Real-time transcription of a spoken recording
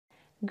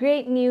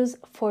Great news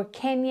for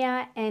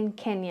Kenya and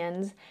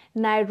Kenyans.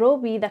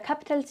 Nairobi, the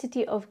capital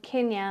city of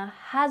Kenya,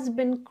 has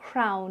been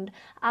crowned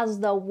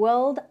as the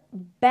world's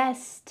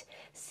best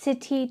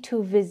city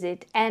to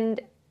visit.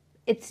 And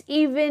it's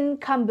even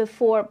come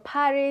before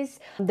Paris,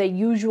 the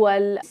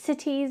usual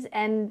cities,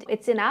 and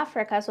it's in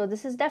Africa. So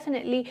this is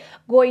definitely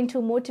going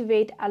to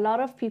motivate a lot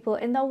of people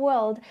in the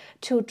world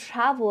to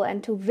travel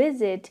and to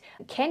visit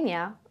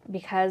Kenya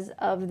because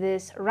of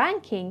this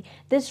ranking.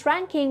 This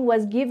ranking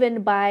was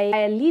given by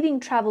a leading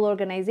travel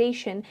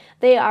organization.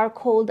 They are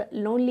called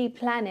Lonely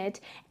Planet,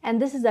 and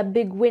this is a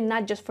big win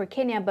not just for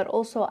Kenya but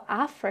also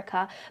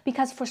Africa,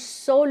 because for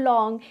so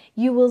long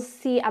you will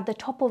see at the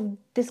top of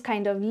this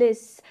kind of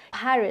lists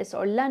Paris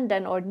or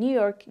London or New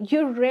York.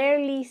 You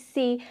rarely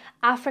see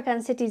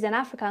African cities and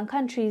African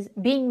countries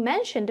being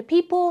mentioned.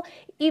 People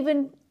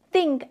even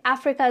think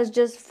Africa is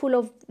just full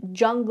of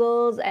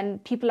jungles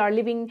and people are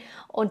living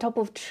on top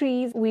of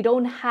trees. We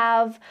don't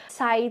have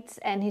sites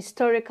and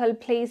historical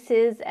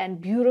places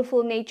and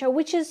beautiful nature,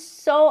 which is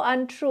so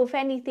untrue. If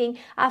anything,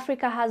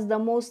 Africa has the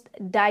most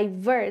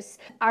diverse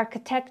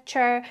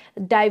architecture,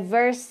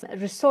 diverse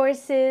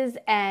resources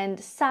and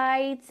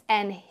sites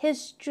and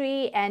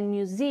history and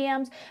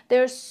museums.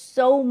 There's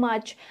so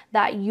much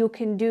that you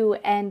can do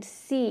and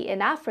see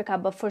in Africa,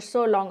 but for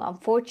so long,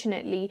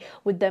 unfortunately,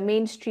 with the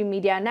mainstream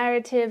media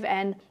narrative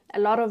and a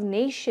lot of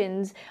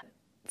nations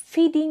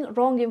feeding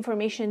wrong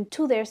information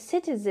to their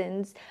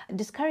citizens,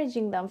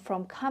 discouraging them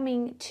from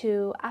coming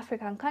to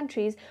African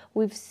countries,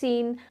 we've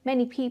seen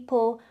many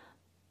people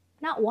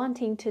not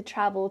wanting to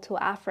travel to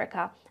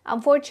Africa.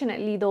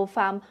 Unfortunately though,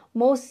 fam,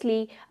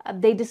 mostly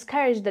they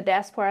discourage the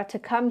diaspora to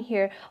come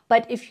here,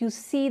 but if you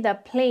see the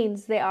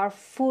planes, they are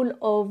full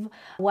of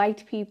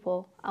white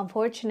people.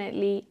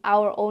 Unfortunately,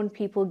 our own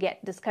people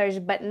get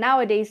discouraged. But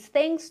nowadays,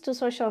 thanks to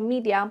social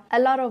media, a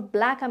lot of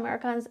Black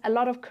Americans, a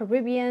lot of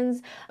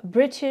Caribbeans,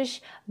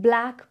 British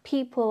Black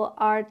people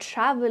are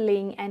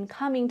traveling and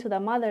coming to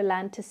the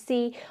motherland to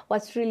see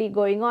what's really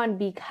going on.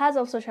 Because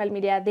of social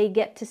media, they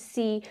get to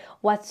see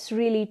what's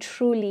really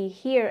truly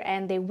here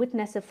and they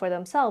witness it for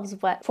themselves.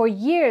 But for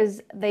years,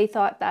 they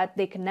thought that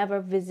they could never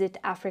visit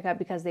Africa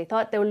because they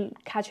thought they will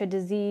catch a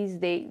disease,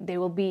 they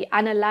will be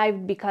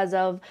unalived because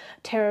of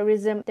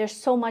terrorism. There's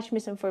so much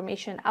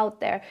misinformation out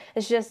there.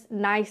 It's just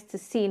nice to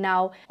see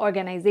now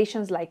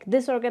organizations like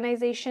this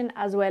organization,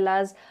 as well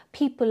as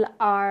people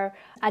are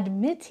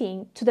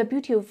admitting to the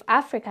beauty of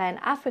Africa and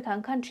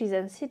African countries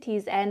and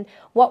cities and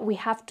what we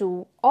have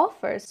to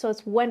offer. So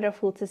it's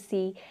wonderful to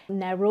see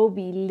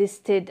Nairobi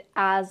listed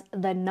as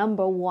the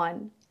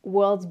 #1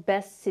 world's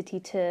best city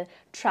to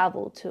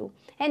travel to.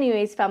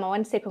 Anyways, fam, I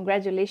want to say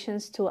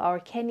congratulations to our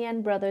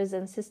Kenyan brothers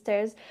and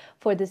sisters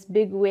for this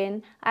big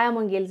win. I am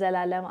Wangel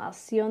Zalalam. I'll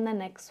see you on the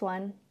next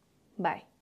one. Bye.